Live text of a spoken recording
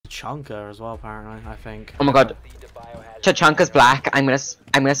Tachanka as well, apparently. I think. Oh my god. Tachanka's black. I'm gonna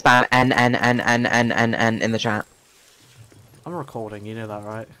spam N in the chat. I'm recording. You know that,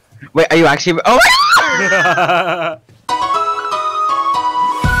 right? Wait, are you actually? Oh my god!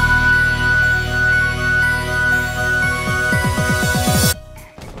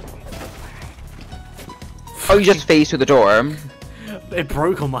 Oh, you just phased through the door. It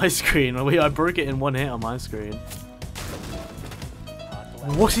broke on my screen. I broke it in one hit on my screen.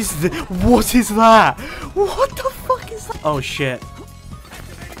 What is What is that? What the fuck is that? Oh shit.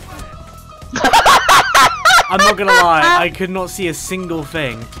 I'm not gonna lie, I could not see a single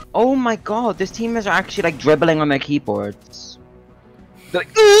thing. Oh my god, this team is actually like dribbling on their keyboards. They're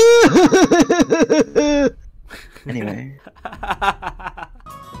like, anyway.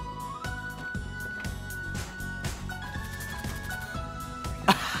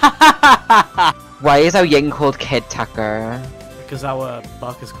 Why is our Ying called Kid Tucker? Because our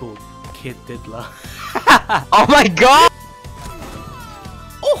buck is called Kid Diddler. Oh my god!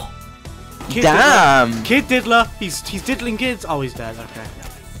 Oh! Kid Damn! Diddler. Kid Diddler! He's diddling kids! Oh, he's dead, okay.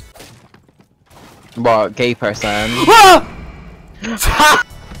 What, gay person? I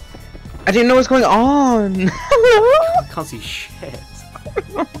didn't know what's going on! can't see shit.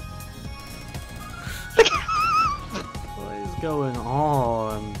 What is going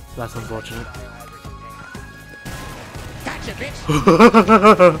on? That's unfortunate. Gotcha, bitch!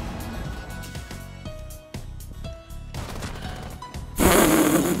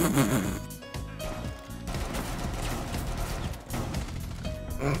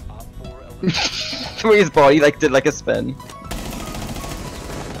 Where his body like did like a spin.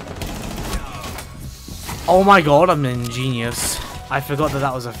 Oh my god, I'm ingenious. I forgot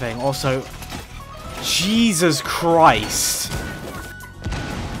that was a thing. Also, Jesus Christ.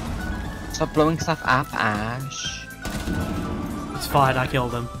 Stop blowing stuff up, Ash. It's fine, I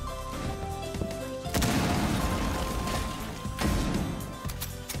killed him.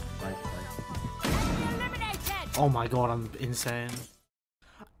 Oh my god, I'm insane.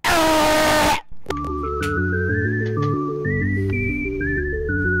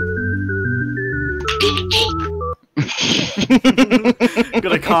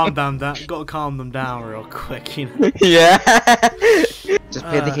 Gotta calm them down. Gotta calm them down real quick, you know. Yeah. Just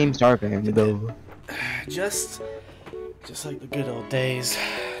play the game starving, though. Just like the good old days.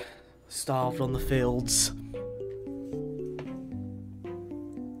 Starved on the fields.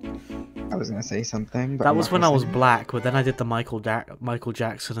 I was gonna say something, but that was when I was black, but then I did the Michael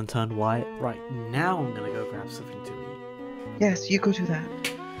Jackson and turned white. Right now, I'm gonna go grab something to eat. Yes, you go do that.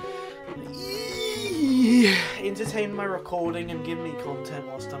 Entertain my recording and give me content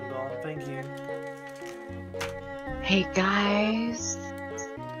whilst I'm gone. Thank you. Hey guys,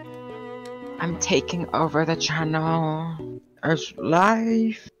 I'm taking over the channel. It's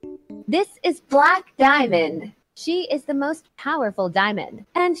live. This is Black Diamond. She is the most powerful diamond.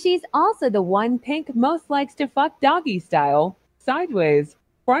 And she's also the one Pink most likes to fuck doggy style. Sideways,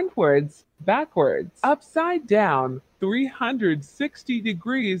 frontwards, backwards, upside down, 360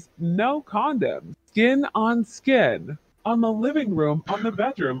 degrees, no condoms. Skin on skin. On the living room, on the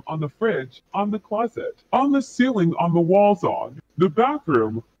bedroom, on the fridge, on the closet, on the ceiling, on the walls, on the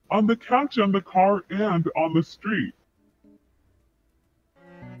bathroom, on the couch, on the car, and on the street.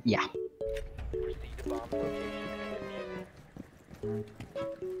 Yeah.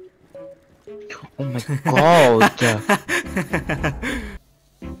 Oh my god.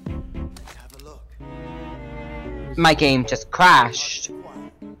 My game just crashed.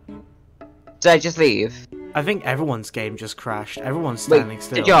 Did I just leave? I think everyone's game just crashed. Everyone's standing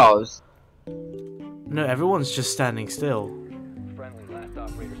still. Did yours? No, everyone's just standing still.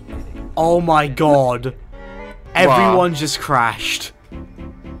 Oh my god. Everyone just crashed.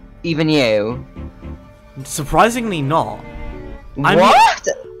 Even you? Surprisingly not. What?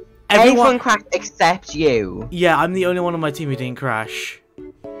 Everyone crashed except you. Yeah, I'm the only one on my team who didn't crash.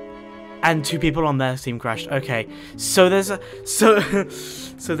 And 2 people on their team crashed. Okay, so there's a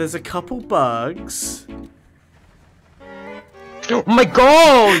so there's a couple bugs. Oh my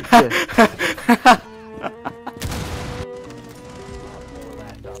god!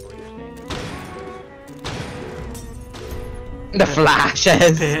 The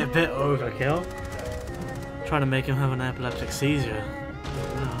flashes. Bit overkill. Trying to make him have an epileptic seizure.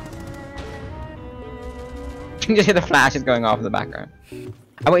 You can just hear the flashes going off in the background.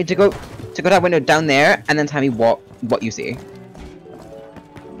 I want you to go that window down there and then tell me what you see.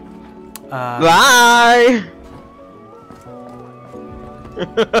 Bye.